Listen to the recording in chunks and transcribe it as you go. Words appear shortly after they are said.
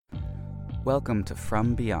Welcome to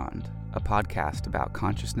From Beyond, a podcast about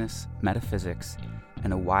consciousness, metaphysics,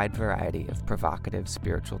 and a wide variety of provocative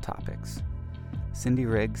spiritual topics. Cindy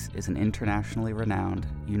Riggs is an internationally renowned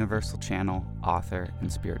Universal Channel author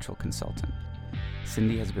and spiritual consultant.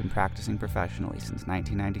 Cindy has been practicing professionally since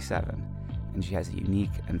 1997, and she has a unique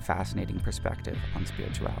and fascinating perspective on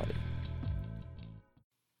spirituality.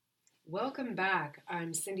 Welcome back.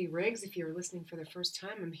 I'm Cindy Riggs. If you're listening for the first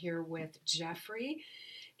time, I'm here with Jeffrey,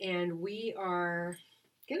 and we are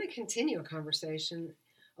going to continue a conversation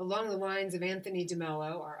along the lines of Anthony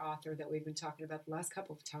DeMello, our author that we've been talking about the last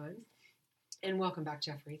couple of times. And welcome back,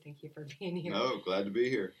 Jeffrey. Thank you for being here. No, glad to be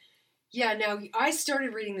here. Yeah, now I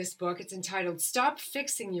started reading this book. It's entitled Stop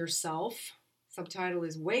Fixing Yourself. Subtitle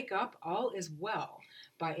is Wake Up, All Is Well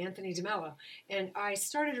by Anthony DeMello. And I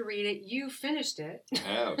started to read it. You finished it. I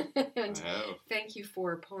have. And I have. thank you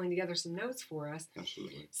for pulling together some notes for us.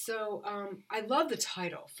 Absolutely. So I love the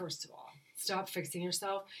title, first of all. Stop Fixing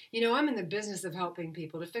Yourself. You know, I'm in the business of helping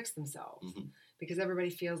people to fix themselves because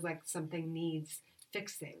everybody feels like something needs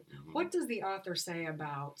fixing. What does the author say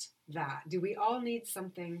about that? Do we all need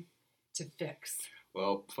something to fix?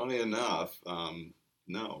 Well, funny enough,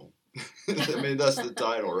 no. I mean, that's the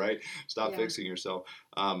title, right? Stop Fixing Yourself.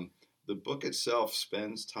 The book itself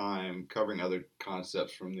spends time covering other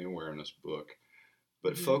concepts from the awareness book,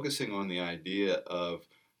 but focusing on the idea of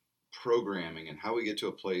programming and how we get to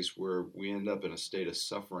a place where we end up in a state of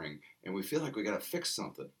suffering and we feel like we got to fix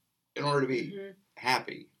something in order to be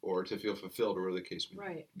happy or to feel fulfilled or whatever the case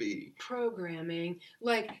may be. Programming.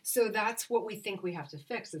 So that's what we think we have to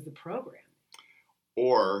fix is the program.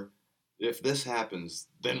 Or if this happens,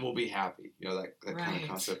 then we'll be happy. You know, that kind of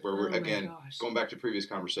concept where we're, going back to previous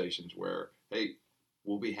conversations where, hey,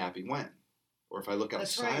 we'll be happy when? Or if I look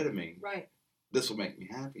outside of me, this will make me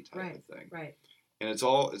happy type of thing. Right. And it's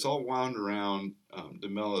all wound around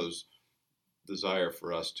DeMello's desire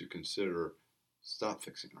for us to consider stop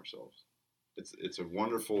fixing ourselves. It's a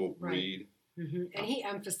wonderful read. And he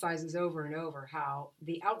emphasizes over and over how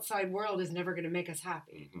the outside world is never going to make us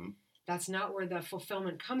happy. That's not where the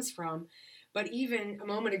fulfillment comes from. But even a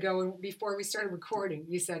moment ago, before we started recording,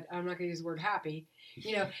 you said, I'm not going to use the word happy.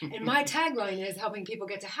 You know, and my tagline is helping people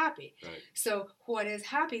get to happy. Right. So what is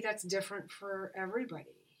happy? That's different for everybody.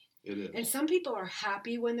 It is. And some people are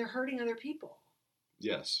happy when they're hurting other people.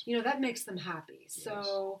 Yes. You know, that makes them happy. Yes.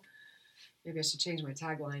 So maybe I should change my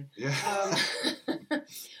tagline. Yeah.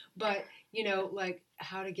 But, you know, like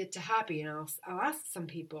how to get to happy. And I'll ask some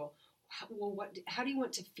people, well, how do you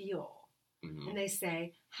want to feel? And they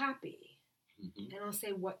say, happy. And I'll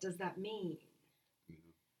say, what does that mean?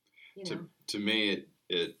 You know? To me,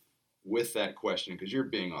 it with that question, because you're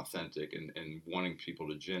being authentic and wanting people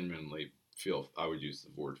to genuinely feel, I would use the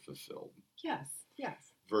word fulfilled. Yes.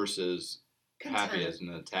 Versus Content. Happy as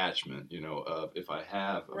an attachment, you know, of if I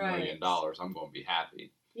have $1 million, I'm going to be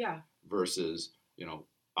happy. Yeah. Versus, you know,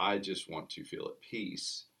 I just want to feel at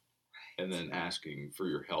peace. And then asking for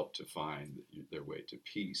your help to find their way to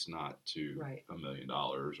peace, not to $1 million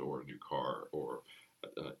or a new car or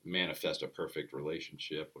manifest a perfect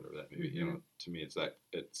relationship, whatever that may be. You know, to me, it's that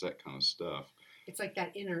kind of stuff. It's like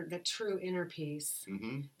that true inner peace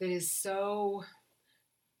that is so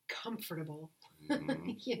comfortable.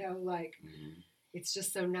 You know, like it's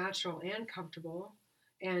just so natural and comfortable.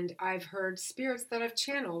 And I've heard spirits that I've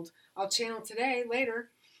channeled. I'll channel today,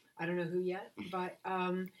 later. I don't know who yet, but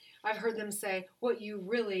I've heard them say, what you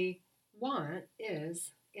really want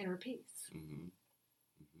is inner peace.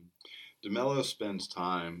 DeMello spends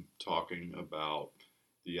time talking about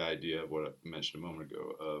the idea of what I mentioned a moment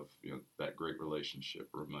ago of, you know, that great relationship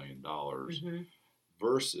or $1 million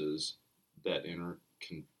versus that inner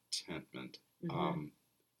contentment.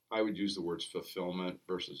 I would use the words fulfillment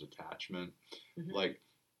versus attachment. Like,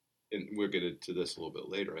 and we'll get into this a little bit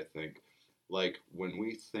later, I think. Like when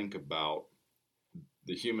we think about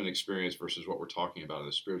the human experience versus what we're talking about in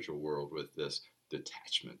the spiritual world with this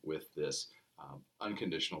detachment, with this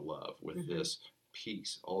unconditional love, with this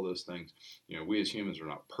peace, all those things, you know, we as humans are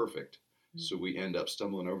not perfect. So we end up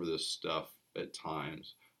stumbling over this stuff at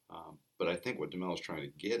times. But I think what DeMello is trying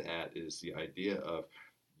to get at is the idea of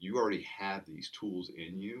you already have these tools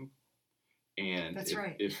in you. And that's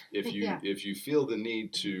right. if you feel the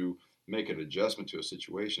need to make an adjustment to a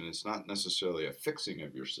situation, it's not necessarily a fixing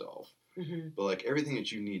of yourself, but like everything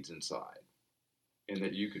that you need's inside, and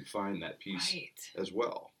that you could find that peace as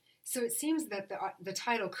well. So it seems that the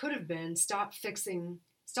title could have been Stop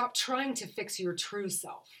Trying to Fix Your True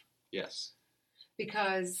Self. Yes.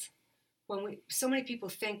 Because so many people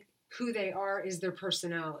think who they are is their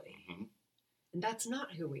personality. And that's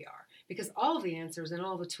not who we are. Because all of the answers and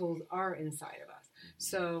all the tools are inside of us.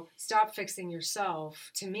 So stop fixing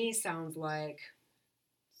yourself, to me, sounds like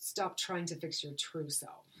stop trying to fix your true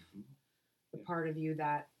self. The part of you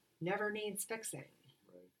that never needs fixing.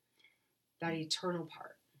 Right. That eternal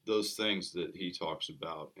part. Those things that he talks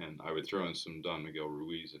about, and I would throw in some Don Miguel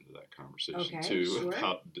Ruiz into that conversation too, sure.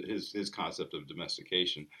 About his concept of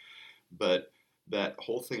domestication. But that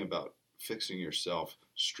whole thing about fixing yourself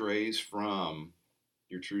strays from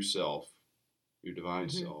your true self, your divine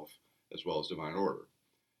self, as well as divine order.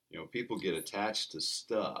 People get attached to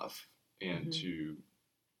stuff and to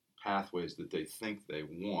pathways that they think they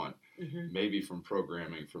want, maybe from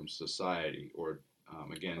programming from society or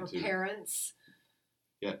to parents.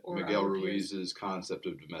 Yeah, Miguel Ruiz's concept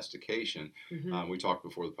of domestication. We talked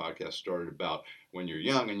before the podcast started about when you're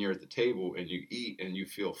young and you're at the table and you eat and you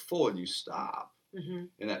feel full and you stop.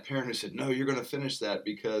 And that parent who said, no, you're going to finish that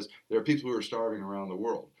because there are people who are starving around the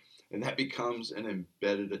world. And that becomes an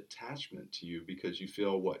embedded attachment to you because you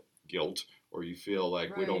feel guilt, or you feel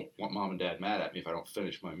like we don't want mom and dad mad at me if I don't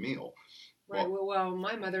finish my meal. Right. Well,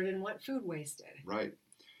 my mother didn't want food wasted. Right.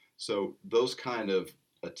 So those kind of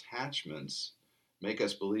attachments make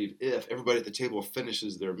us believe if everybody at the table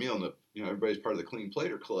finishes their meal and everybody's part of the Clean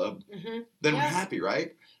Plater Club, then we're happy,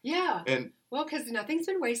 right? Yeah. Well, because nothing's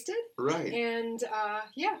been wasted. Right. And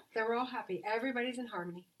then we're all happy. Everybody's in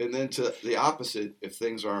harmony. And then to the opposite, if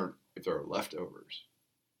there are leftovers,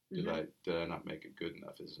 did I not make it good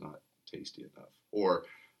enough? Is it not tasty enough? Or,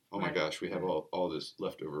 oh my gosh, we have all this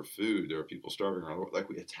leftover food. There are people starving around the world. Like,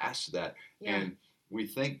 we attach to that. Yeah. And we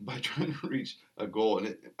think by trying to reach a goal,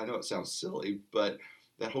 and I know it sounds silly, but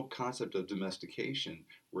that whole concept of domestication,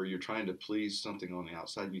 where you're trying to please something on the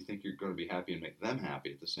outside, and you think you're going to be happy and make them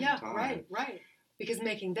happy at the same time. Yeah, right. Because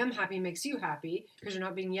making them happy makes you happy, because you're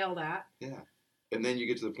not being yelled at. Yeah. And then you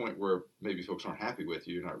get to the point where maybe folks aren't happy with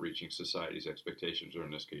you, you're not reaching society's expectations, or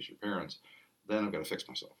in this case, your parents. Then I've got to fix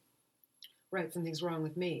myself. Right, something's wrong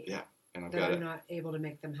with me. Yeah. And I'm not able to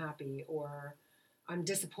make them happy, or I'm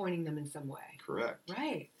disappointing them in some way. Correct.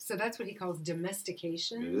 Right. So that's what he calls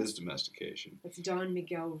domestication. It is domestication. That's Don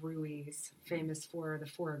Miguel Ruiz, famous for the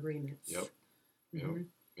 4 Agreements.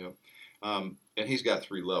 Yep. And he's got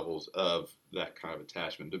 3 levels of that kind of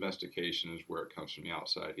attachment. Domestication is where it comes from the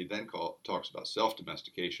outside. He then talks about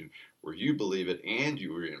self-domestication, where you believe it and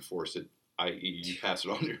you reinforce it, i.e. you pass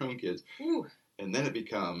it on to your own kids. Ooh. And then it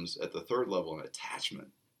becomes, at the 3rd level, an attachment,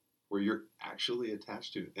 where you're actually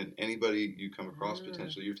attached to it. And anybody you come across,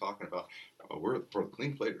 potentially, you're talking about, we're for the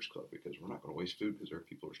Clean Platers Club because we're not going to waste food because there are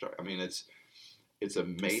people who are starving. I mean, it's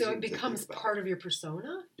amazing. So it becomes part of your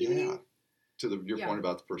persona? Yeah. To your point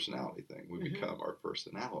about the personality thing. We become our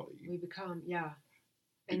personality. We become,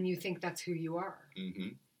 And you think that's who you are.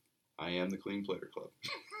 I am the Clean Plater Club.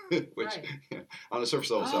 Which, on the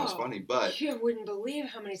surface level, sounds funny, but... You wouldn't believe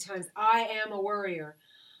how many times I am a worrier.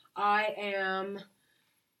 I am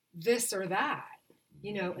this or that.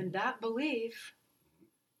 And that belief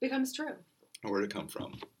becomes true. Where'd it come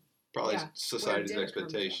from? Probably society's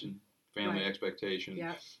expectation, family expectation,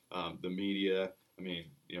 the media. I mean,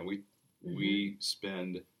 we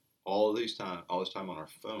spend all this time on our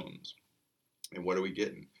phones, and what are we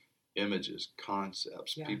getting? Images,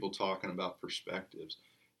 concepts, people talking about perspectives,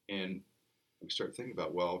 and we start thinking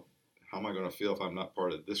about, well, how am I going to feel if I'm not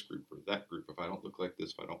part of this group or that group? If I don't look like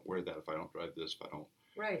this, if I don't wear that, if I don't drive this, if I don't.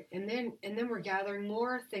 Right, and then we're gathering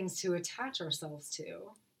more things to attach ourselves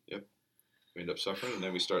to. Yep. We end up suffering, and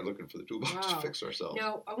then we start looking for the toolbox to fix ourselves.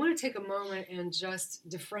 Now, I want to take a moment and just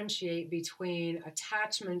differentiate between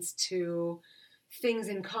attachments to things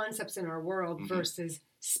and concepts in our world versus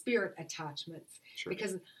spirit attachments. Sure.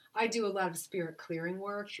 Because I do a lot of spirit clearing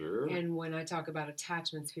work. Sure. And when I talk about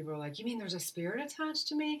attachments, people are like, you mean there's a spirit attached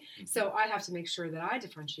to me? So I have to make sure that I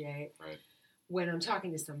differentiate when I'm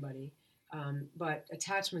talking to somebody. But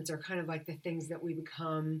attachments are kind of like the things that we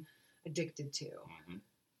become addicted to.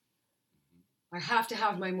 I have to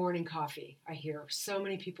have my morning coffee, I hear so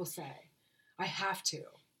many people say. I have to.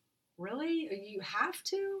 Really? You have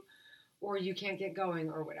to? Or you can't get going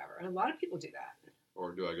or whatever. And a lot of people do that.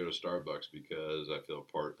 Or do I go to Starbucks because I feel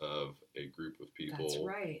part of a group of people? That's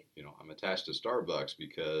right. I'm attached to Starbucks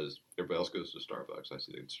because everybody else goes to Starbucks. I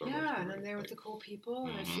see them at Starbucks. Yeah, and I'm there with the cool people,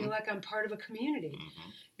 and I feel like I'm part of a community.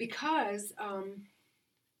 Because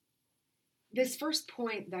this first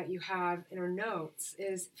point that you have in our notes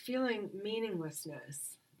is feeling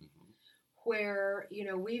meaninglessness, where,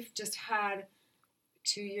 we've just had a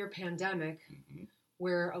 2-year pandemic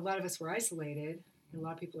where a lot of us were isolated. A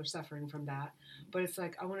lot of people are suffering from that. But it's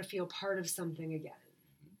like, I want to feel part of something again.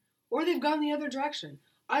 Or they've gone the other direction.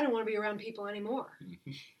 I don't want to be around people anymore.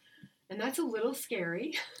 And that's a little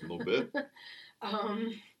scary. A little bit.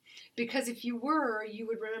 Because if you were, you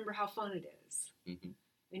would remember how fun it is. Mm-hmm.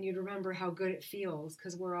 And you'd remember how good it feels,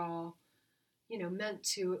 because we're all, meant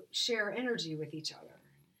to share energy with each other.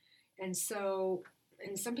 And so,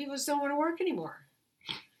 and some people just don't want to work anymore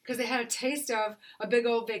because they had a taste of a big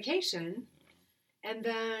old vacation. And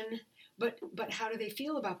then, but how do they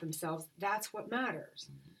feel about themselves? That's what matters.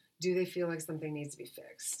 Mm-hmm. Do they feel like something needs to be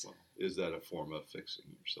fixed? Well, is that a form of fixing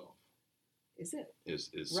yourself? Is it?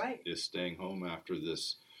 Right. Is staying home after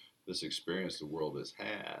this experience the world has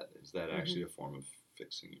had, is that actually a form of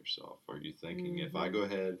fixing yourself? Are you thinking, if I go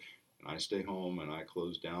ahead and I stay home and I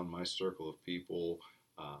close down my circle of people,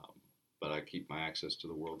 but I keep my access to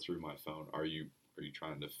the world through my phone, are you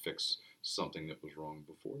trying to fix something that was wrong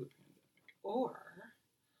before the pandemic? Or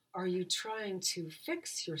are you trying to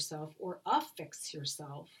fix yourself or affix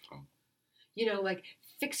yourself? Oh. Like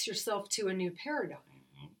fix yourself to a new paradigm.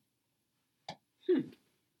 Mm-hmm.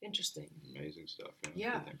 Interesting. Amazing stuff. To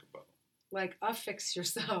think about. Like affix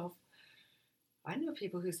yourself. I know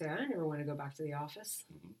people who say, I never want to go back to the office.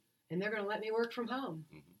 Mm-hmm. And they're going to let me work from home.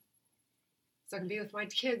 Mm-hmm. So I can be with my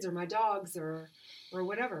kids or my dogs or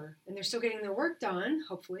whatever. And they're still getting their work done,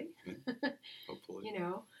 hopefully. Hopefully.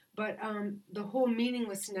 But the whole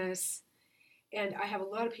meaninglessness, and I have a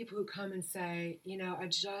lot of people who come and say,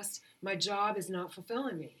 my job is not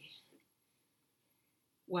fulfilling me.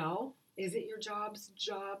 Well, is it your job's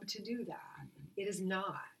job to do that? Mm-hmm. It is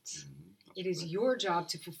not. Mm-hmm. It is your job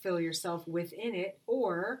to fulfill yourself within it,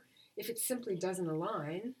 or if it simply doesn't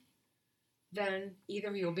align, then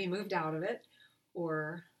either you'll be moved out of it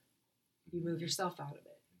or you move yourself out of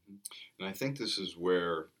it. And I think this is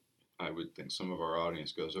where I would think some of our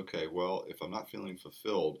audience goes, okay, well, if I'm not feeling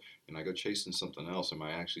fulfilled and I go chasing something else, am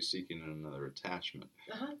I actually seeking another attachment?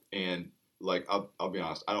 Uh-huh. And I'll be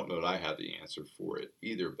honest, I don't know that I have the answer for it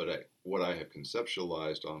either, but what I have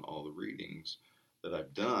conceptualized on all the readings that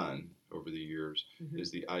I've done over the years is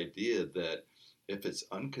the idea that if it's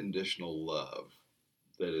unconditional love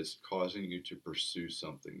that is causing you to pursue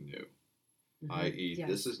something new, i.e.,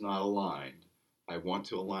 this is not aligned, I want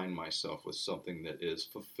to align myself with something that is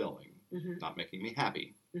fulfilling, not making me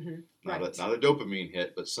happy, not a dopamine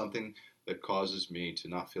hit, but something that causes me to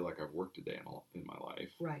not feel like I've worked a day in my life.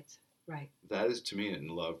 Right. That is, to me, in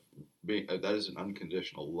love. That is an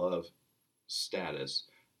unconditional love status,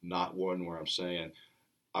 not one where I'm saying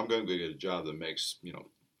I'm going to go get a job that makes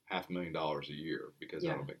 $500,000 a year because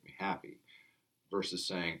that'll make me happy, versus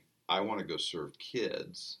saying I want to go serve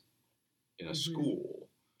kids in a school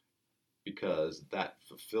because that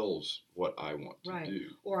fulfills what I want to do.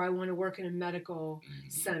 Or I want to work in a medical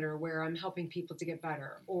center where I'm helping people to get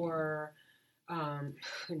better. Or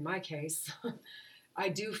in my case, I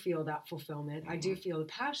do feel that fulfillment. I do feel the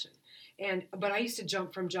passion. But I used to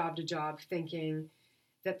jump from job to job thinking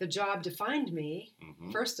that the job defined me,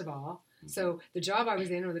 first of all. So the job I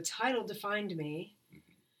was in or the title defined me.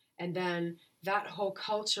 And then that whole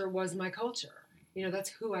culture was my culture. That's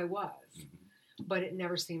who I was. But it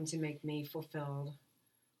never seemed to make me fulfilled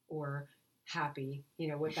or happy,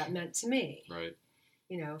 what that meant to me. Right.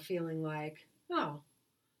 Feeling like, oh,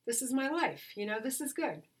 this is my life. This is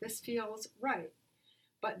good. This feels right.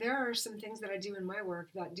 But there are some things that I do in my work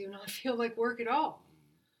that do not feel like work at all.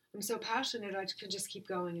 I'm so passionate, I could just keep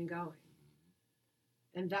going and going.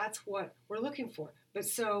 And that's what we're looking for. But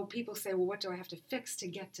so people say, well, what do I have to fix to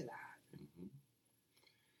get to that?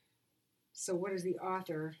 So what does the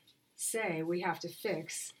author say we have to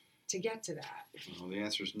fix to get to that? Well, the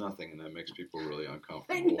answer is nothing, and that makes people really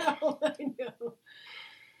uncomfortable. I know.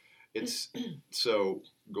 It's so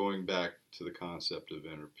going back to the concept of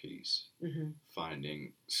inner peace,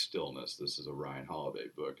 finding stillness. This is a Ryan Holiday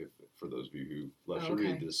book. For those of you who love to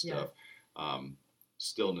read this stuff,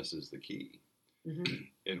 stillness is the key.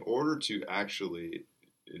 In order to actually,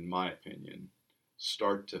 in my opinion,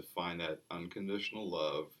 start to find that unconditional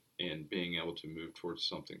love and being able to move towards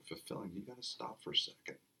something fulfilling, you got to stop for a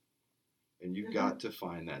second. And you've got to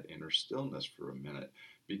find that inner stillness for a minute.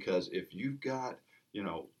 Because if you've got,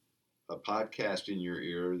 a podcast in your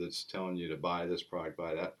ear that's telling you to buy this product,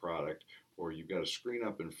 buy that product, or you've got a screen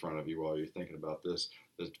up in front of you while you're thinking about this,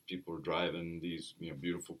 that people are driving these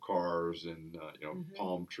beautiful cars and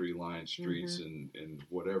palm tree lined streets in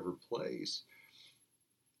whatever place,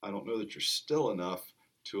 I don't know that you're still enough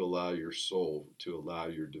to allow your soul, to allow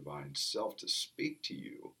your divine self to speak to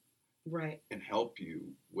you, and help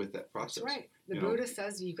you with that process. That's right. The Buddha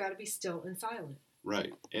says you've got to be still and silent.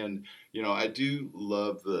 Right. And, I do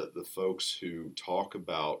love the folks who talk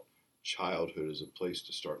about childhood as a place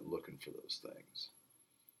to start looking for those things.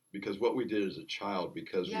 Because what we did as a child,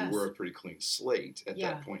 because we were a pretty clean slate at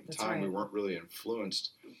that point in time, we weren't really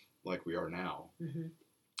influenced like we are now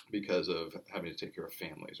because of having to take care of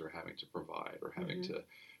families or having to provide or having to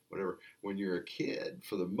whatever. When you're a kid,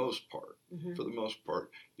 for the most part,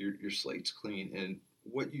 your slate's clean, and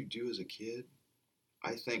what you do as a kid,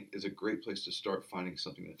 I think, is a great place to start finding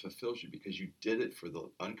something that fulfills you because you did it for the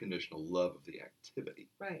unconditional love of the activity.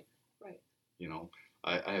 Right. You know,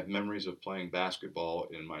 I have memories of playing basketball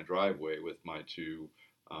in my driveway with my two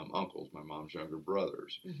uncles, my mom's younger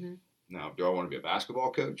brothers. Now, do I want to be a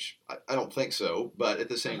basketball coach? I don't think so. But at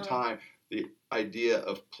the same time, the idea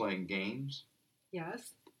of playing games,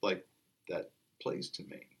 like that plays to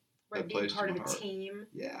me. Right, being part of a team.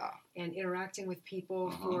 Yeah. And interacting with people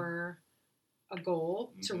for a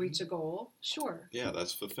goal, to reach a goal. Sure. Yeah,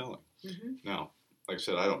 that's fulfilling. Now, like I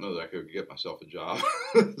said, I don't know that I could get myself a job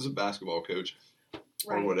as a basketball coach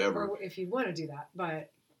or whatever. Or if you want to do that.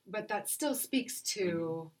 But that still speaks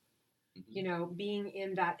to, you know, being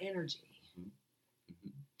in that energy.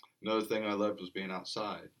 Another thing I loved was being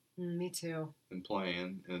outside. Me too. And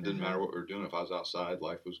playing. And it didn't matter what we were doing. If I was outside,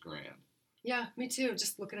 life was grand. Yeah, me too.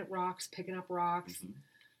 Just looking at rocks, picking up rocks,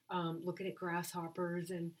 looking at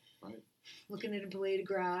grasshoppers and looking at a blade of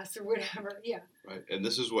grass or whatever. Yeah. Right. And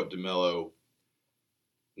this is what DeMello,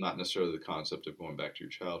 not necessarily the concept of going back to your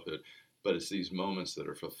childhood, but it's these moments that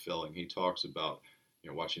are fulfilling. He talks about, you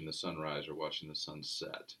know, watching the sunrise or watching the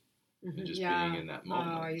sunset and just being in that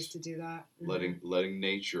moment. Oh, I used to do that. Letting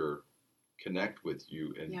nature connect with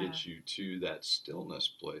you and get you to that stillness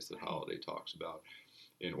place that Holiday talks about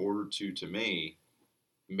in order to me,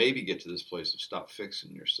 maybe get to this place of stop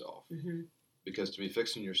fixing yourself. Because to be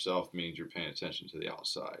fixing yourself means you're paying attention to the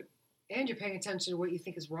outside. And you're paying attention to what you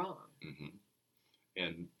think is wrong.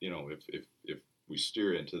 And, you know, if we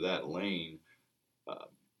steer into that lane,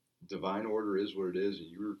 divine order is what it is, and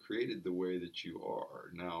you were created the way that you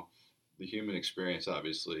are. Now, the human experience,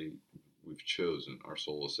 obviously, we've chosen. Our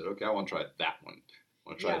soul has said, okay, I want to try that one. I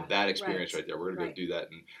want to try that experience right there. We're going to go do that.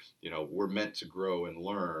 And, you know, we're meant to grow and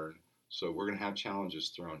learn, so we're going to have challenges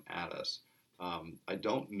thrown at us. I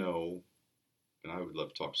don't know, and I would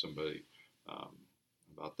love to talk to somebody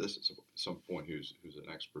about this at some point who's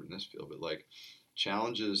an expert in this field, but like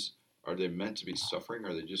challenges, are they meant to be suffering, or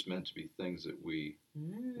are they just meant to be things that we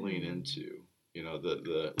lean into? You know,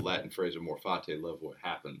 the Latin phrase amor fati, love what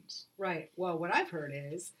happens. Right. Well, what I've heard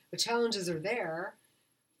is the challenges are there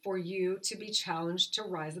for you to be challenged to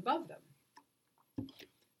rise above them.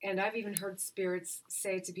 And I've even heard spirits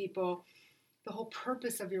say to people, the whole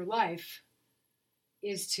purpose of your life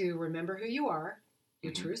is to remember who you are,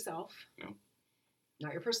 your true self,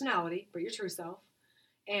 not your personality, but your true self,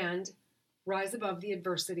 and rise above the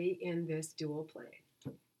adversity in this dual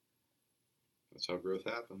plane. That's how growth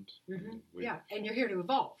happens. And you're here to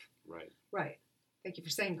evolve. Right. Thank you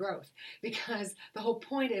for saying growth, because the whole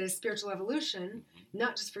point is spiritual evolution,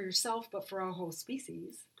 not just for yourself, but for our whole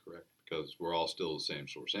species. Correct, because we're all still the same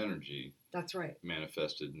source energy. That's right.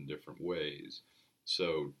 Manifested in different ways.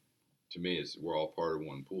 So, to me, we're all part of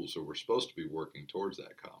one pool, so we're supposed to be working towards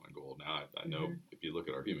that common goal. Now, I know if you look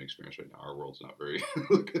at our human experience right now, our world's not very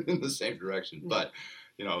looking in the same direction. But,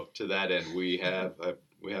 you know, to that end, we have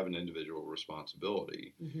an individual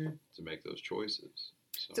responsibility to make those choices.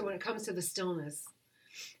 So when it comes to the stillness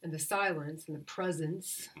and the silence and the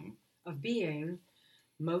presence of being,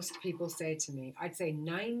 most people say to me, I'd say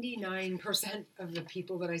 99% of the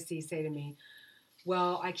people that I see say to me,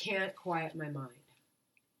 well, I can't quiet my mind,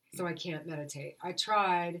 so I can't meditate. I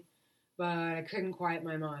tried, but I couldn't quiet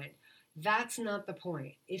my mind. That's not the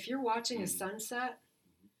point. If you're watching a sunset,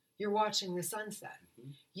 you're watching the sunset.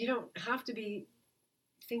 You don't have to be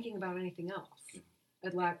thinking about anything else.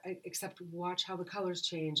 Except watch how the colors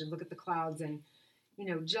change and look at the clouds and, you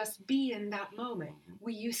know, just be in that moment.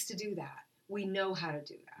 We used to do that. We know how to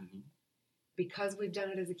do that. Because we've done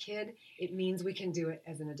it as a kid, it means we can do it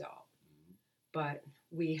as an adult. But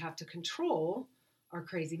we have to control our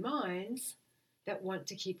crazy minds that want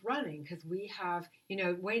to keep running, because we have, you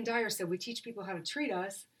know, Wayne Dyer said we teach people how to treat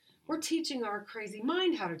us. We're teaching our crazy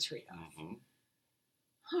mind how to treat us.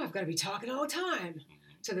 Oh, I've got to be talking all the time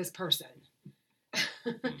to this person.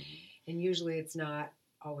 And usually it's not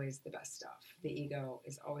always the best stuff. The ego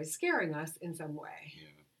is always scaring us in some way. Yeah,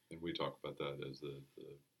 and we talk about that as the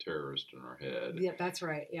terrorist in our head. Yeah, that's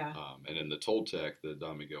right, yeah. And in the Toltec, the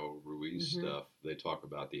Don Miguel Ruiz stuff, they talk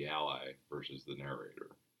about the ally versus the narrator.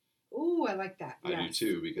 Ooh, I like that. I do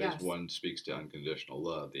too, because one speaks to unconditional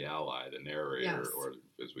love. The ally, the narrator, or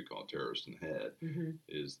as we call it, terrorist in the head,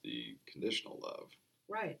 is the conditional love.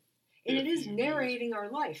 Right. And it is narrating our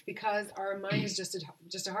life, because our mind is just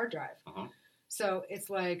a hard drive. So it's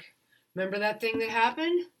like, remember that thing that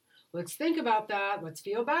happened? Let's think about that. Let's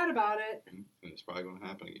feel bad about it. And it's probably going to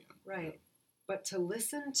happen again. Right. but to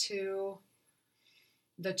listen to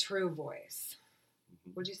the true voice.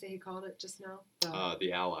 What did you say he called it just now?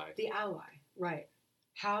 The ally. The ally, right.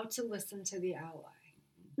 How to listen to the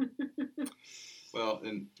ally. Well,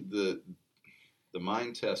 and the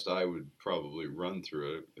mind test I would probably run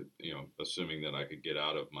through it, assuming that I could get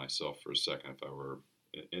out of myself for a second if I were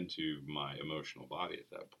into my emotional body at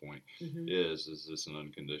that point, is this an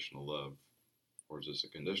unconditional love or is this a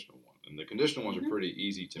conditional one? And the conditional ones are pretty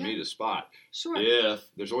easy to me to spot. Sure. If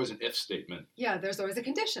there's always an if statement. Yeah, there's always a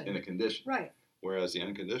condition. In a condition. Right. Whereas the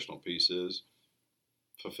unconditional piece is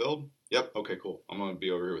fulfilled. Yep. Okay, cool. I'm going to be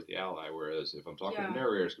over here with the ally. Whereas if I'm talking to the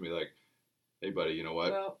narrator, it's going to be like, hey, buddy, you know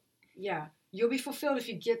what? Well, yeah. You'll be fulfilled if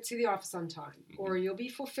you get to the office on time. Or you'll be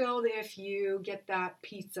fulfilled if you get that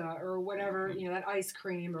pizza or whatever, that ice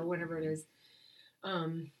cream or whatever it is.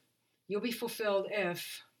 You'll be fulfilled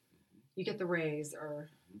if you get the raise or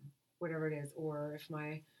whatever it is. Or if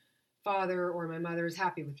my father or my mother is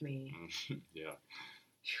happy with me. Yeah.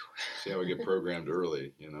 See how we get programmed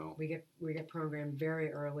early, We get programmed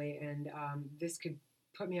very early, and this could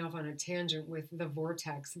put me off on a tangent with The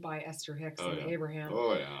Vortex by Esther Hicks and Abraham.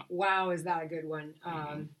 Oh, yeah. Wow, is that a good one?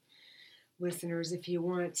 Listeners, if you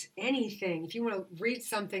want anything, if you want to read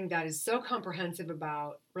something that is so comprehensive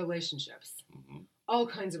about relationships, all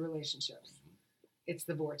kinds of relationships, it's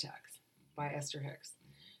The Vortex by Esther Hicks,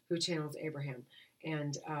 who channels Abraham.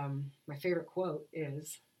 And my favorite quote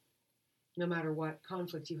is, no matter what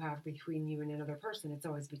conflict you have between you and another person, it's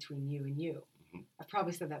always between you and you. I've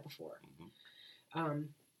probably said that before.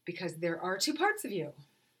 Because there are two parts of you,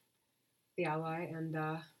 the ally and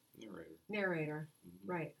the narrator.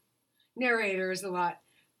 Right. Narrator is a lot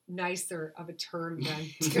nicer of a term than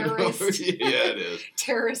terrorist. Yeah, it is.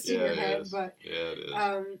 Terrorist in your head. But, yeah, it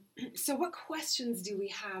is. So what questions do we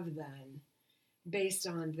have then based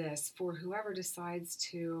on this for whoever decides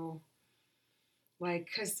to,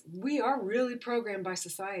 because we are really programmed by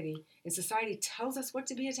society, and society tells us what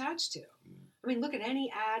to be attached to. I mean, look at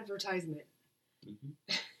any advertisement.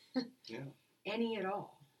 Yeah. Any at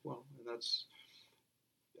all. Well, that's,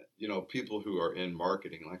 people who are in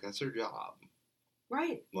marketing, that's their job.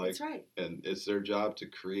 Right. That's right. And it's their job to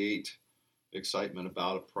create excitement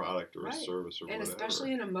about a product or a service or whatever. And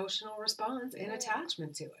especially an emotional response and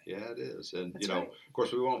attachment to it. Yeah, it is. And, of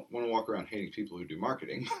course, we won't want to walk around hating people who do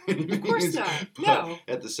marketing. Of course not. But no.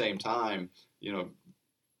 At the same time,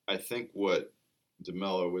 I think what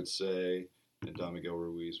DeMello would say and Don Miguel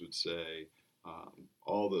Ruiz would say,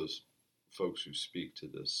 all those folks who speak to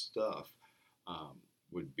this stuff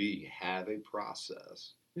would have a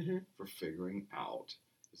process for figuring out,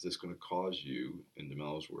 is this going to cause you, in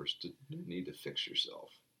DeMello's words, to need to fix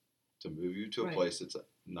yourself, to move you to a place that's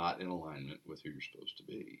not in alignment with who you're supposed to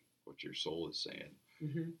be, what your soul is saying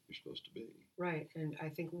you're supposed to be. Right. And I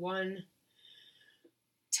think one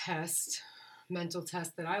mental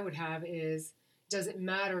test that I would have is, does it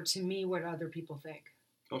matter to me what other people think?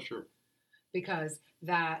 Oh, sure. Because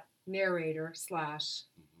that narrator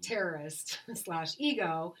 / terrorist /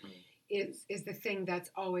 ego is the thing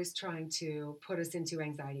that's always trying to put us into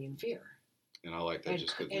anxiety and fear. And I like that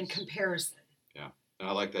and comparison. Yeah. And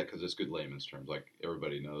I like that because it's good layman's terms.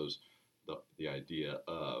 Everybody knows the idea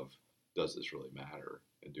of, does this really matter?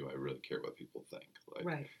 And do I really care what people think?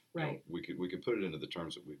 Right. We could put it into the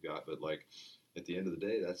terms that we've got, but at the end of the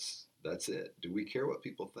day, that's it. Do we care what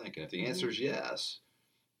people think? And if the answer is yes,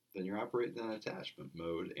 then you're operating in attachment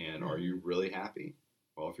mode. And are you really happy?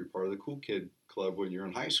 Well, if you're part of the cool kid club when you're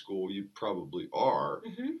in high school, you probably are.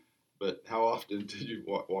 But how often did you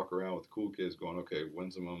walk around with cool kids going, okay,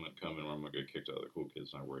 when's the moment coming where I'm going to get kicked out of the cool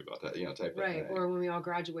kids and I worry about that, type of thing. Or when we all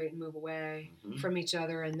graduate and move away from each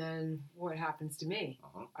other, and then what happens to me?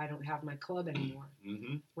 I don't have my club anymore.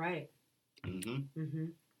 Right.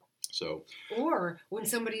 So. Or when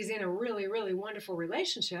somebody's in a really, really wonderful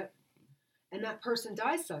relationship and that person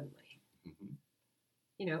dies suddenly,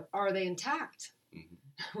 are they intact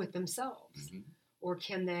with themselves? Or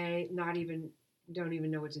can they don't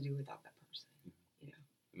even know what to do without that person?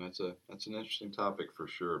 And that's an interesting topic for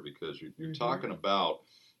sure, because you're talking about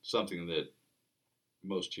something that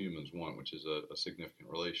most humans want, which is a significant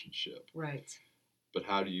relationship. Right. But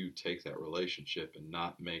how do you take that relationship and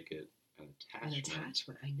not make it an attachment? An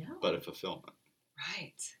attachment, I know. But a fulfillment.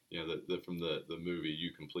 Right. From the movie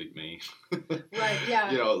You Complete Me. Right, yeah.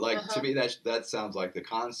 To me that sounds like the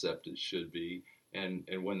concept it should be. And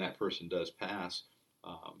when that person does pass,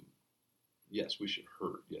 yes, we should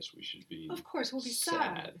hurt. Yes, we should be. Of course, we'll be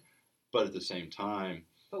sad. But at the same time.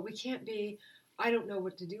 But we can't be, I don't know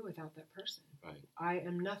what to do without that person. Right. I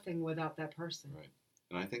am nothing without that person. Right.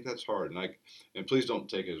 And I think that's hard. And please don't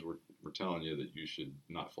take it as we're telling you that you should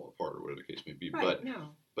not fall apart or whatever the case may be. Right, But no.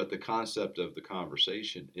 but the concept of the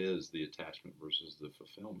conversation is the attachment versus the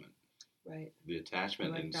fulfillment. Right. The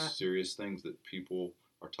attachment like and that. serious things that people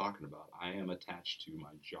are talking about. I am attached to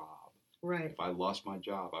my job. Right. If I lost my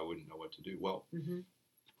job, I wouldn't know what to do. Well, Mm-hmm.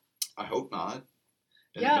 I hope not.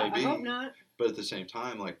 And Yeah, it may be, I hope not. But at the same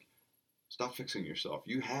time, like, stop fixing yourself.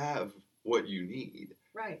 You have what you need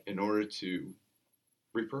Right. in order to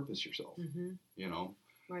repurpose yourself. Mm-hmm. You know.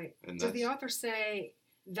 Right. And does the author say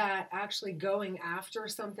that actually going after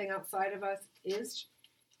something outside of us is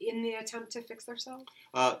in the attempt to fix ourselves?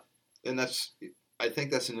 And I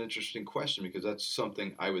think that's an interesting question, because that's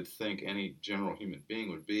something I would think any general human being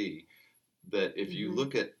would be, that if you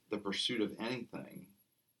look at the pursuit of anything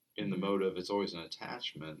in the mode of it's always an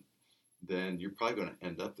attachment, then you're probably going to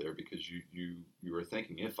end up there, because you are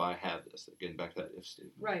thinking, if I have this, getting back to that if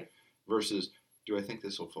statement. Right. Versus, do I think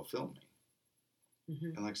this will fulfill me?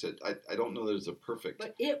 Mm-hmm. And like I said, I don't know that it's a perfect.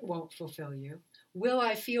 But it won't fulfill you. Will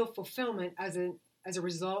I feel fulfillment as a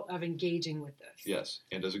result of engaging with this? Yes.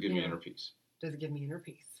 And does it give me inner peace? Does it give me inner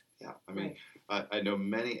peace? Yeah. I mean, I know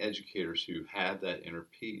many educators who have that inner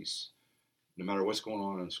peace, no matter what's going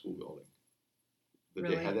on in the school building. That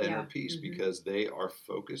Really? They have that inner peace because they are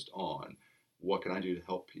focused on, what can I do to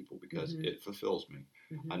help people, because it fulfills me.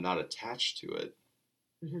 Mm-hmm. I'm not attached to it.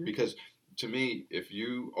 Mm-hmm. Because to me, if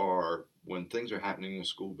you are, when things are happening in a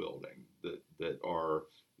school building that are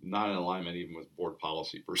not in alignment even with board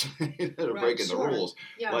policy per se, that are breaking the rules,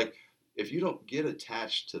 like, if you don't get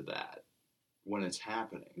attached to that when it's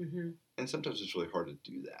happening, and sometimes it's really hard to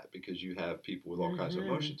do that because you have people with all kinds of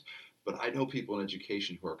emotions. But I know people in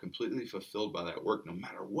education who are completely fulfilled by that work, no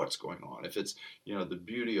matter what's going on. If it's, the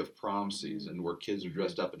beauty of prom season where kids are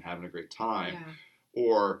dressed up and having a great time,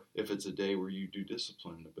 or if it's a day where you do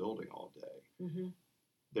discipline in the building all day,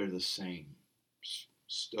 they're the same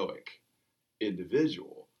stoic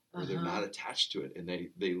individual where they're not attached to it, and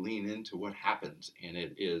they lean into what happens, and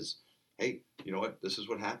it is, hey, you know what? This is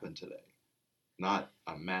what happened today. Not,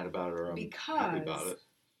 I'm mad about it or I'm happy about it.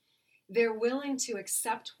 They're willing to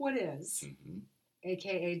accept what is,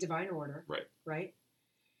 aka divine order, right?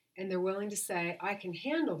 And they're willing to say, I can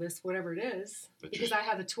handle this, whatever it is, because I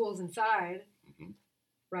have the tools inside,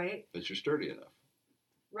 right? That you're sturdy enough.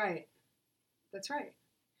 Right. That's right.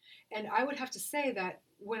 And I would have to say that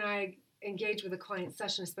when I engage with a client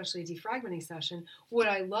session, especially a defragmenting session, what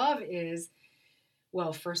I love is,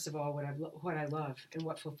 well, first of all, what I love and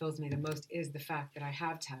what fulfills me the most is the fact that I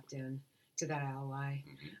have tapped in to that ally.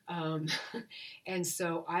 And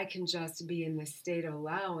so I can just be in this state of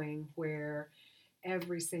allowing where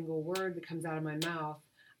every single word that comes out of my mouth,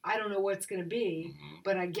 I don't know what it's going to be,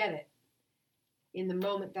 but I get it in the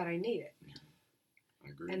moment that I need it. I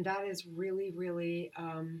agree. And that is really, really,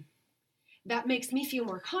 that makes me feel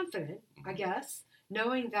more confident, I guess,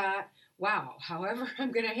 knowing that, wow, however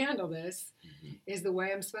I'm going to handle this is the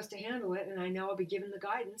way I'm supposed to handle it, and I know I'll be given the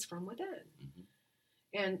guidance from within.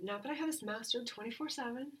 And not that I have this mastered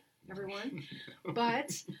 24/7, everyone,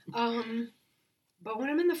 but when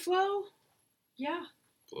I'm in the flow,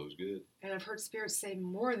 flow's good. And I've heard spirits say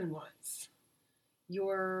more than once,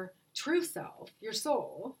 your true self, your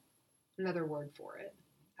soul, another word for it,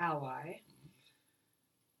 ally,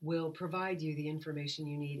 will provide you the information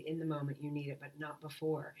you need in the moment you need it, but not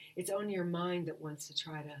before. It's only your mind that wants to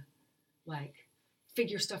try to,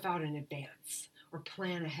 figure stuff out in advance or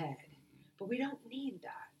plan ahead. But we don't need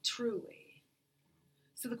that, truly.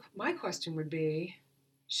 So my question would be,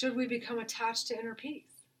 should we become attached to inner peace?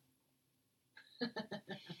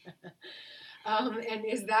 And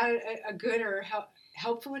is that a good or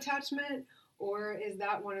helpful attachment? Or is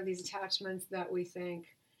that one of these attachments that we think,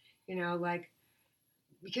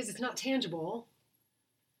 because it's not tangible,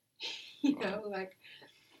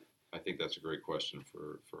 I think that's a great question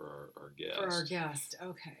for our guest. For our guest,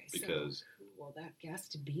 okay. Because so who will that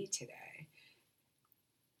guest be today?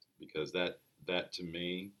 Because that to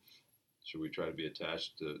me, should we try to be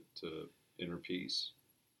attached to inner peace,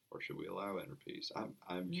 or should we allow inner peace?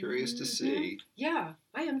 I'm curious to see. Yeah,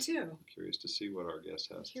 I am too. I'm curious to see what our guest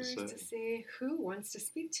has to say. Curious to see who wants to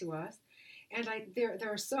speak to us. And there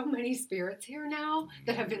are so many spirits here now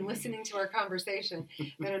that have been listening to our conversation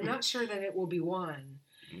that I'm not sure that it will be one.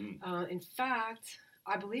 In fact,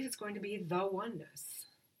 I believe it's going to be the oneness.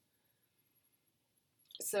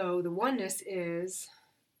 So the oneness is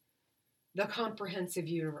the comprehensive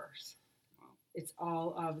universe. It's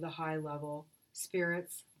all of the high level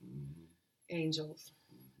spirits, angels,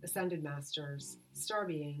 ascended masters, star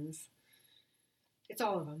beings. It's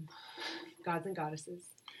all of them, gods and goddesses.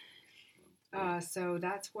 So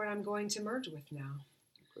that's what I'm going to merge with now.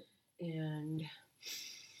 And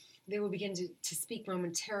they will begin to speak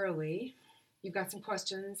momentarily. You've got some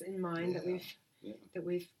questions in mind that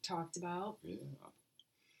we've talked about. Yeah.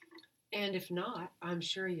 And if not, I'm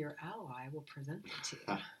sure your ally will present them to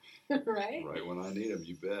you. Right? Right when I need them,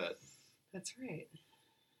 you bet. That's right.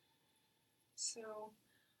 So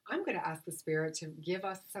I'm going to ask the Spirit to give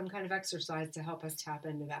us some kind of exercise to help us tap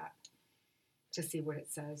into that, to see what it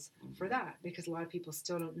says for that, because a lot of people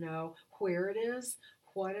still don't know where it is,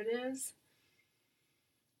 what it is.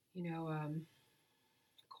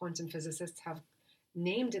 Quantum physicists have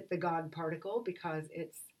named it the God particle because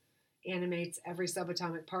it animates every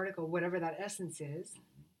subatomic particle, whatever that essence is.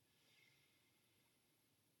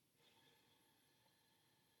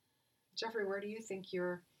 Jeffrey, where do you think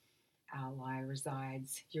your ally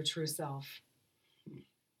resides, your true self?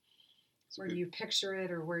 Where do you picture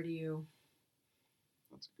it, or where do you...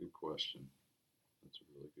 That's a good question. That's a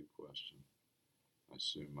really good question. I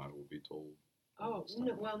assume I will be told. Oh,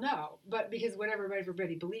 no, well, no. But because what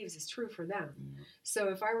everybody believes is true for them. Yeah. So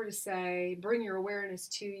if I were to say, bring your awareness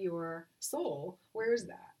to your soul, where is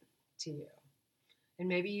that to you? And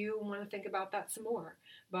maybe you want to think about that some more.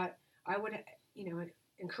 But I would,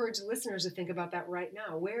 encourage the listeners to think about that right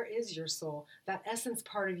now. Where is your soul? That essence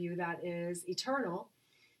part of you that is eternal,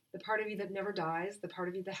 the part of you that never dies, the part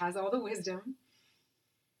of you that has all the wisdom,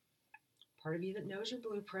 part of you that knows your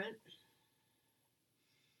blueprint.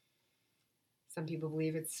 Some people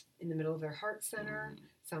believe it's in the middle of their heart center.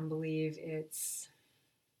 Some believe it's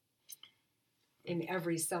in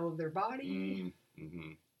every cell of their body.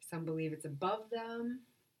 Some believe it's above them.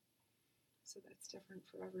 So that's different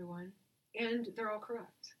for everyone. And they're all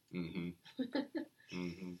correct. I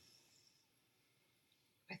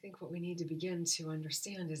think what we need to begin to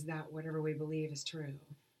understand is that whatever we believe is true.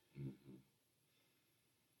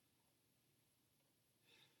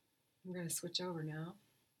 I'm going to switch over now.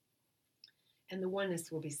 And the oneness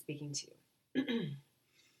will be speaking to you.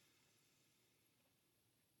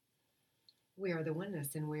 We are the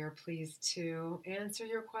oneness, and we are pleased to answer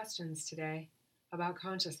your questions today about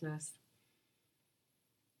consciousness.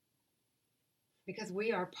 Because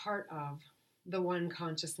we are part of the one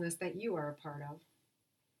consciousness that you are a part of.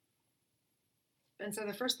 And so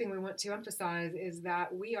the first thing we want to emphasize is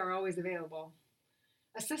that we are always available.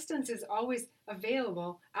 Assistance is always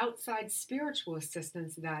available, outside spiritual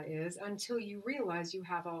assistance, that is, until you realize you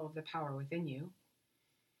have all of the power within you.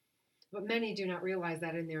 But many do not realize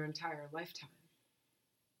that in their entire lifetime.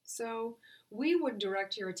 So we would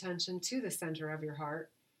direct your attention to the center of your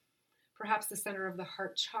heart, perhaps the center of the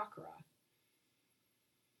heart chakra,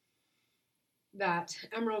 that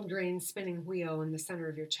emerald green spinning wheel in the center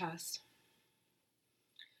of your chest.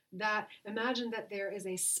 That imagine that there is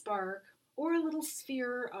a spark or a little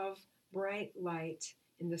sphere of bright light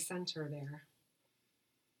in the center there.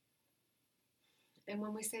 And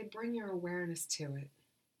when we say bring your awareness to it,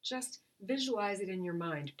 just visualize it in your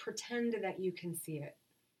mind. Pretend that you can see it.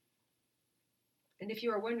 And if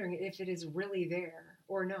you are wondering if it is really there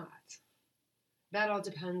or not, that all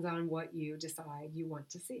depends on what you decide you want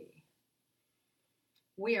to see.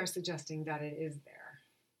 We are suggesting that it is there.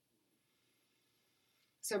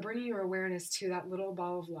 So bringing your awareness to that little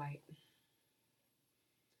ball of light.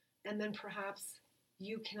 And then perhaps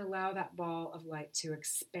you can allow that ball of light to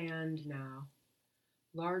expand now,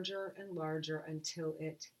 larger and larger until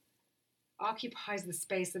it occupies the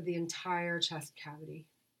space of the entire chest cavity.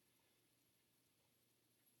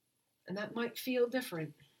 And that might feel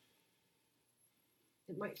different.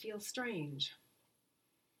 It might feel strange.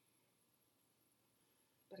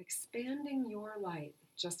 But expanding your light,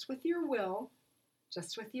 just with your will,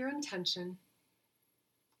 just with your intention,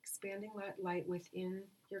 expanding that light within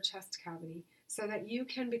your chest cavity so that you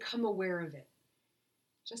can become aware of it.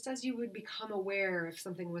 Just as you would become aware if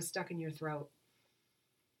something was stuck in your throat.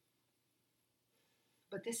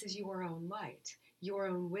 But this is your own light, your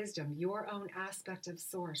own wisdom, your own aspect of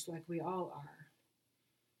source, like we all are.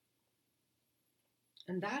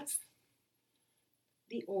 And that's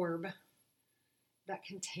the orb that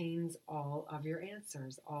contains all of your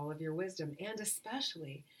answers, all of your wisdom, and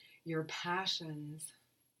especially your passions.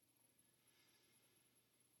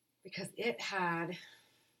 Because it had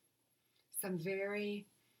some very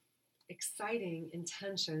exciting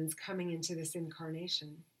intentions coming into this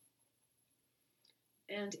incarnation.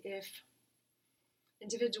 And if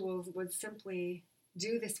individuals would simply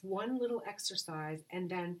do this one little exercise and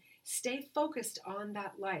then stay focused on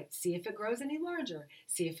that light, see if it grows any larger,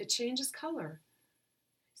 see if it changes color,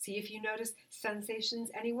 see if you notice sensations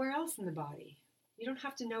anywhere else in the body. You don't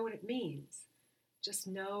have to know what it means. Just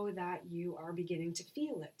know that you are beginning to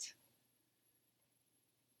feel it.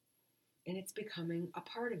 And it's becoming a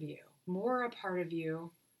part of you, more a part of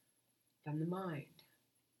you than the mind.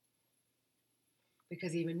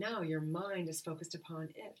 Because even now, your mind is focused upon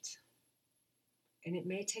it. And it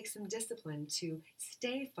may take some discipline to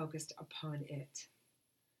stay focused upon it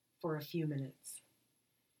for a few minutes.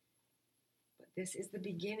 But this is the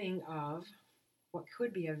beginning of what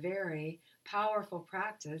could be a very powerful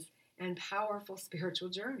practice and powerful spiritual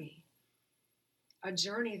journey. A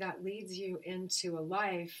journey that leads you into a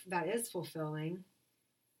life that is fulfilling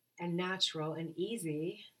and natural and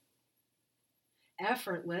easy,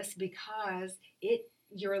 effortless, because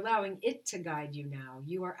you're allowing it to guide you now.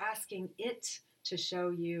 You are asking it to show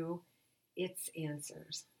you its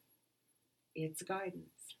answers, its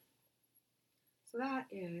guidance. So that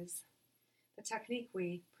is the technique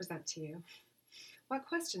we present to you. What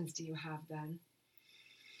questions do you have then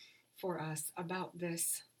for us about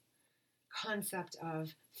this concept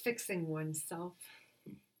of fixing oneself?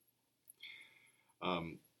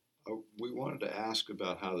 We wanted to ask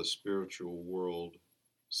about how the spiritual world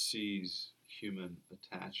sees human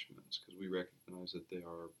attachments, because we recognize that they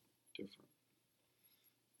are different.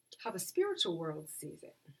 How the spiritual world sees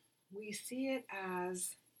it. We see it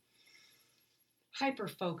as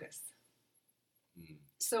hyper-focus.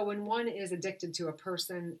 So when one is addicted to a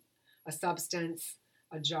person, a substance,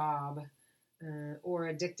 a job, or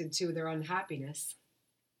addicted to their unhappiness,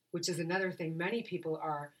 which is another thing many people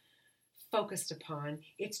are focused upon,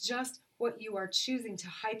 it's just what you are choosing to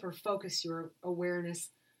hyper-focus your awareness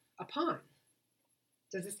upon.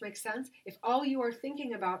 Does this make sense? If all you are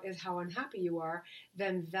thinking about is how unhappy you are,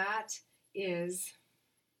 then that is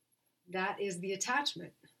the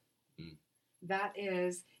attachment. That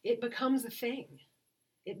is, it becomes a thing.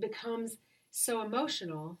 It becomes so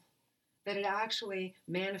emotional that it actually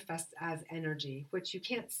manifests as energy, which you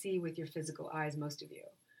can't see with your physical eyes, most of you.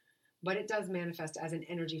 But it does manifest as an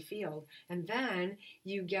energy field. And then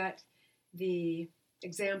you get the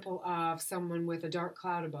example of someone with a dark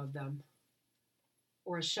cloud above them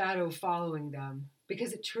or a shadow following them,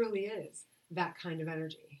 because it truly is that kind of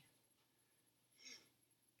energy.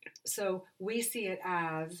 So we see it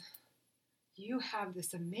as you have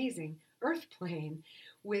this amazing earth plane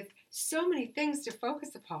with so many things to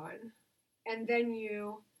focus upon, and then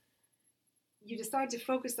you decide to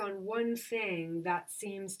focus on one thing that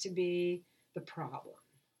seems to be the problem,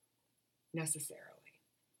 necessarily,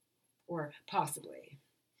 or possibly.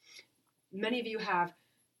 Many of you have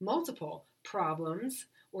multiple problems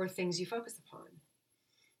or things you focus upon.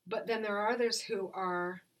 But then there are others who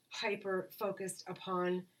are hyper-focused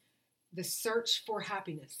upon the search for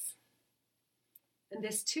happiness. And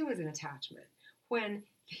this too is an attachment, when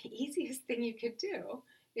the easiest thing you could do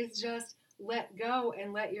is just let go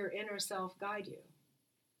and let your inner self guide you.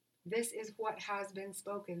 This is what has been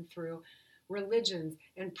spoken through religions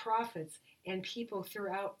and prophets and people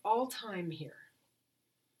throughout all time here.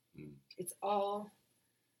 It's all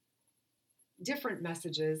different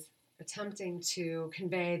messages attempting to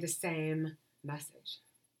convey the same message.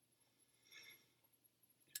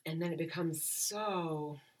 And then it becomes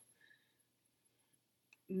so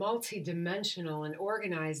multi-dimensional and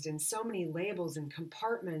organized in so many labels and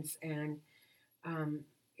compartments, and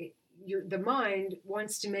the mind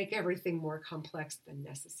wants to make everything more complex than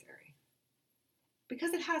necessary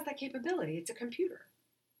because it has that capability. It's a computer,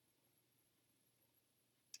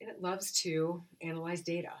 and it loves to analyze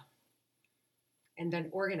data and then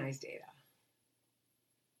organize data.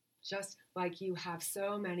 Just like you have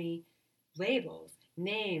so many labels,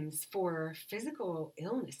 names for physical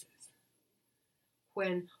illnesses,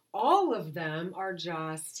 when all of them are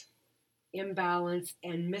just imbalance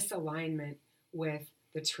and misalignment with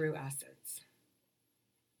the true essence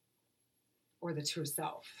or the true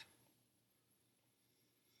self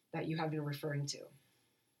that you have been referring to.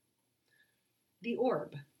 The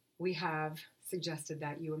orb we have suggested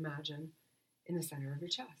that you imagine in the center of your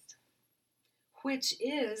chest, which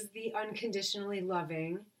is the unconditionally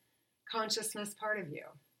loving consciousness part of you.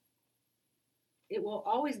 It will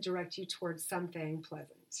always direct you towards something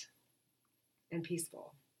pleasant and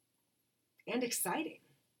peaceful and exciting,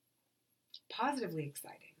 positively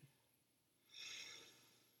exciting.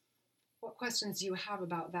 What questions do you have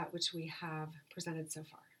about that which we have presented so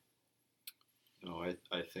far? No,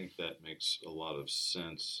 I think that makes a lot of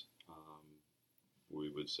sense. We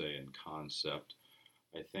would say in concept.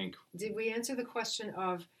 I think. Did we answer the question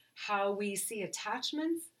of how we see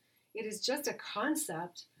attachments? It is just a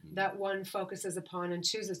concept that one focuses upon and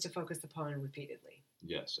chooses to focus upon repeatedly.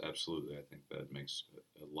 Yes, absolutely. I think that makes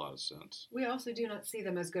a lot of sense. We also do not see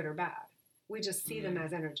them as good or bad. We just see them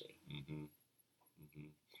as energy.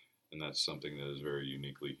 And that's something that is very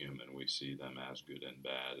uniquely human. We see them as good and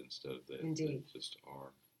bad instead of they just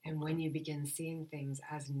are. And when you begin seeing things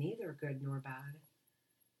as neither good nor bad,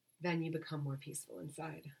 then you become more peaceful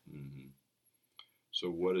inside. Mm-hmm. So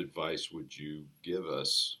what advice would you give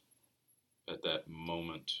us at that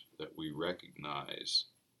moment that we recognize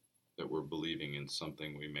that we're believing in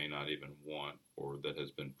something we may not even want, or that has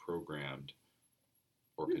been programmed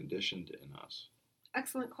or conditioned in us?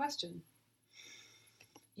 Excellent question.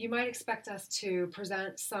 You might expect us to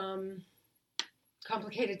present some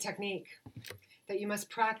complicated technique that you must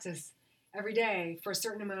practice every day for a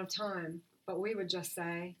certain amount of time, but we would just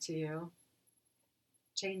say to you,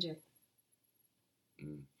 change it.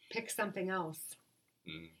 Pick something else.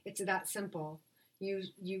 It's that simple.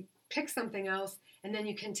 You pick something else, and then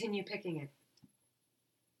you continue picking it.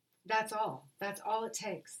 That's all. That's all it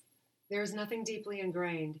takes. There's nothing deeply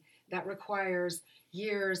ingrained that requires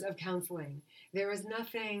years of counseling. There is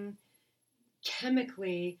nothing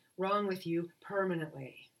chemically wrong with you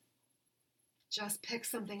permanently. Just pick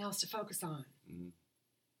something else to focus on.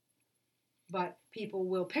 But people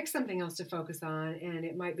will pick something else to focus on, and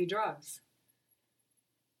it might be drugs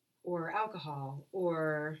or alcohol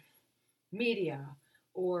or media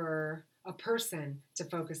or a person to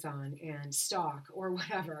focus on and stock or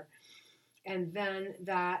whatever. And then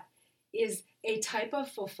that is a type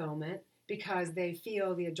of fulfillment because they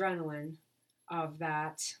feel the adrenaline of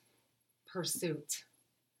that pursuit.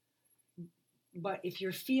 But if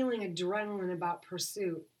you're feeling adrenaline about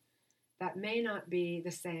pursuit, that may not be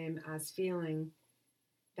the same as feeling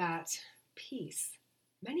that peace.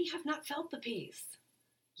 Many have not felt the peace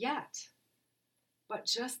yet, but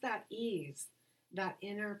just that ease, that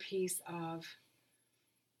inner peace of,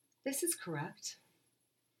 this is correct,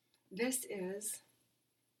 this is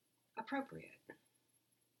appropriate.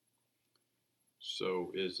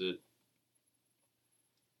 So is it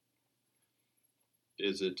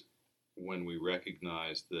when we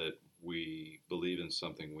recognize that we believe in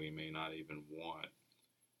something we may not even want,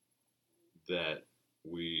 that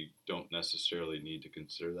we don't necessarily need to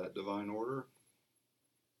consider that divine order?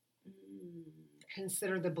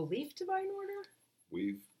 Consider the belief divine order?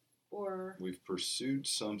 We've pursued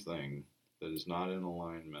something that is not in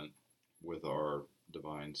alignment with our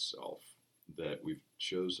divine self, that we've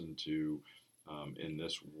chosen to, in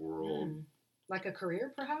this world. Like a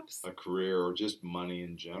career, perhaps? A career, or just money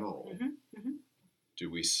in general. Mm-hmm. Do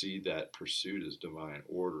we see that pursuit as divine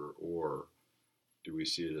order, or do we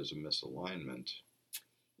see it as a misalignment?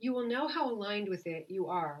 You will know how aligned with it you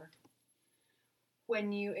are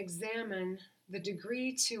when you examine the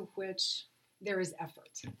degree to which there is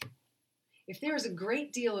effort. If there is a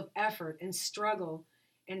great deal of effort and struggle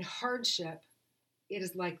and hardship, it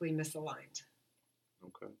is likely misaligned.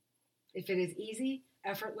 Okay. If it is easy,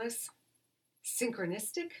 effortless,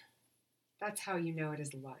 synchronistic, that's how you know it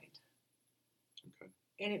is aligned. Okay.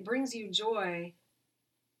 And it brings you joy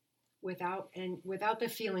without the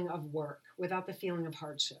feeling of work, without the feeling of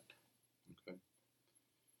hardship. Okay.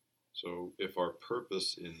 So if our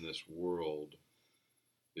purpose in this world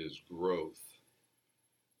is growth,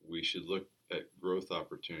 we should look at growth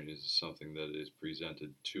opportunities as something that is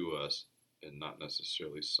presented to us and not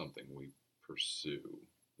necessarily something we pursue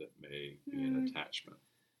that may be an attachment.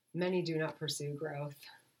 Many do not pursue growth.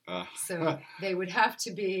 So they would have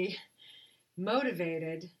to be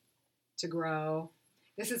motivated to grow.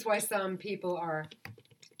 This is why some people are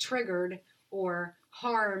triggered or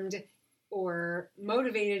harmed or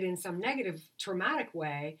motivated in some negative, traumatic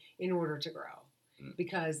way in order to grow.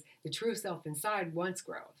 Because the true self inside wants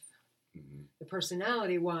growth. Mm-hmm. The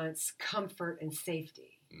personality wants comfort and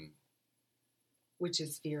safety, which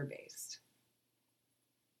is fear-based.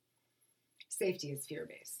 Safety is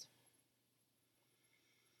fear-based.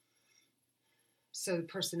 So the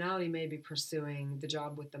personality may be pursuing the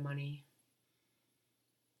job with the money.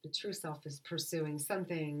 The true self is pursuing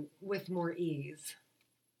something with more ease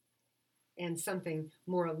and something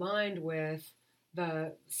more aligned with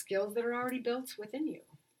the skills that are already built within you.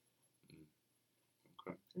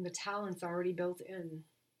 Okay. And the talents already built in.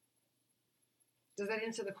 Does that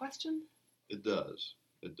answer the question? It does.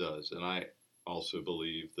 It does. And I also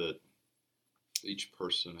believe that each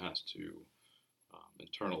person has to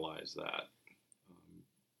internalize that,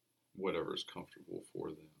 whatever is comfortable for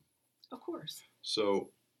them. Of course. So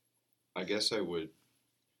I guess one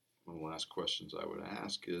of the last questions I would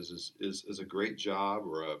ask is a great job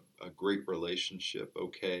or a great relationship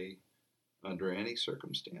okay under any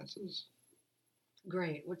circumstances?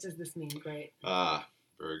 Great. What does this mean, great?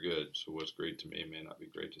 Very good. So what's great to me may not be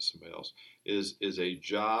great to somebody else. Is a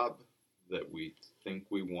job that we think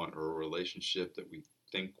we want, or a relationship that we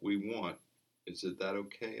think we want, is that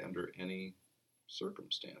okay under any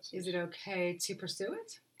circumstances? Is it okay to pursue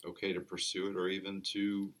it? okay to pursue it, or even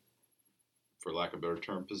to, for lack of a better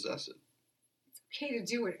term, possess it. It's okay to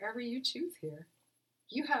do whatever you choose here.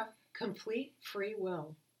 You have complete free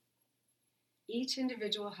will. Each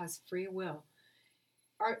individual has free will.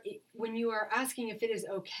 When you are asking if it is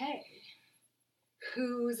okay,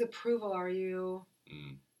 whose approval are you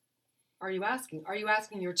asking? Are you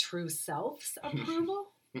asking your true self's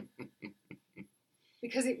approval?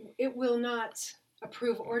 Because it will not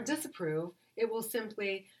approve or disapprove. It will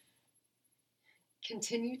simply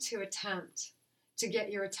continue to attempt to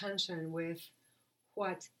get your attention with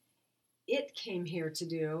what it came here to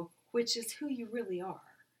do, which is who you really are.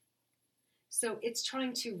 So it's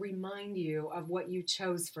trying to remind you of what you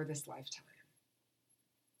chose for this lifetime.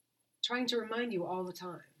 Trying to remind you all the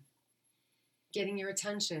time. Getting your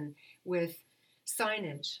attention with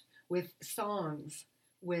signage, with songs,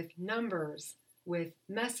 with numbers, with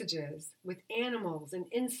messages, with animals and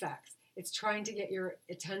insects. It's trying to get your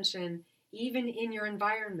attention even in your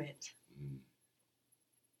environment.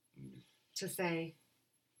 To say,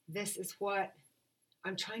 this is what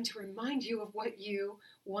I'm trying to remind you of what you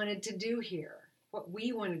wanted to do here, what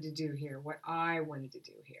we wanted to do here, what I wanted to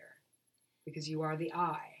do here, because you are the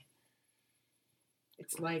I.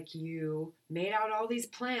 It's like you made out all these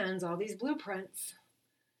plans, all these blueprints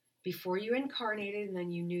before you incarnated, and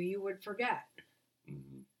then you knew you would forget.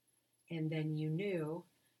 And then you knew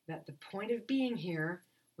that the point of being here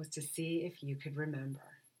was to see if you could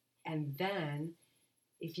remember. And then,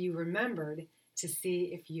 if you remembered, to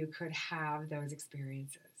see if you could have those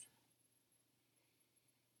experiences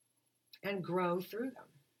and grow through them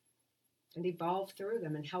and evolve through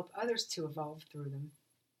them and help others to evolve through them.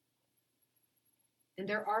 And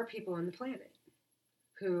there are people on the planet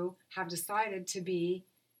who have decided to be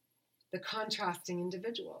the contrasting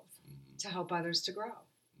individuals to help others to grow.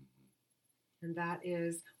 And that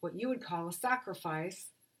is what you would call a sacrifice,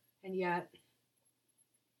 and yet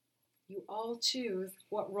you all choose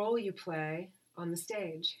what role you play on the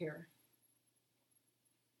stage here.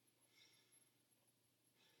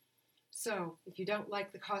 So, if you don't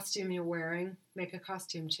like the costume you're wearing, make a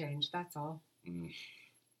costume change, that's all.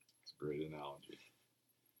 It's a great analogy.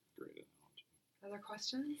 Other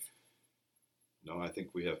questions? No, I think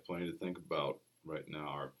we have plenty to think about right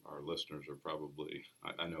now. Our listeners are probably,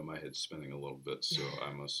 I know my head's spinning a little bit, so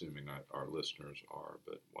I'm assuming our listeners are,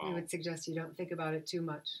 but wow. We would suggest you don't think about it too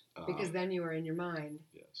much, because then you are in your mind.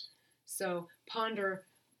 Yes. So ponder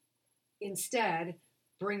instead,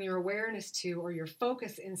 bring your awareness to, or your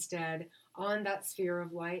focus instead, on that sphere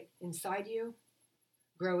of light inside you.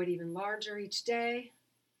 Grow it even larger each day.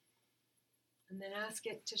 And then ask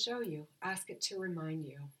it to show you. Ask it to remind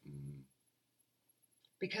you.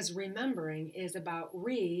 Because remembering is about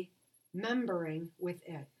remembering with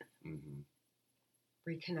it.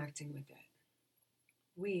 Reconnecting with it.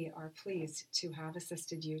 We are pleased to have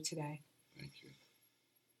assisted you today. Thank you.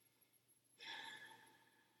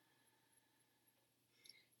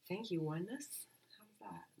 Thank you, oneness. How's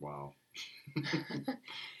that? Wow.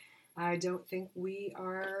 I don't think we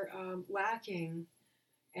are lacking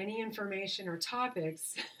any information or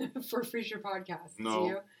topics for future podcasts. No. Do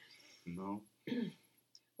you? No.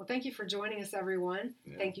 Well, thank you for joining us, everyone.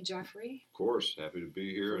 Yeah. Thank you, Jeffrey. Of course. Happy to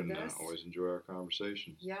be here, and this. always enjoy our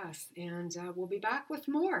conversations. Yes, and we'll be back with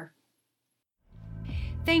more.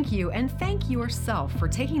 Thank you, and thank yourself for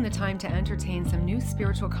taking the time to entertain some new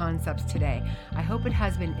spiritual concepts today. I hope it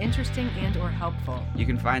has been interesting and or helpful. You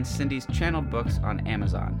can find Cindy's channeled books on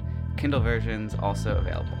Amazon. Kindle versions also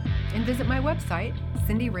available. And visit my website,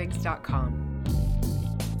 cindyriggs.com.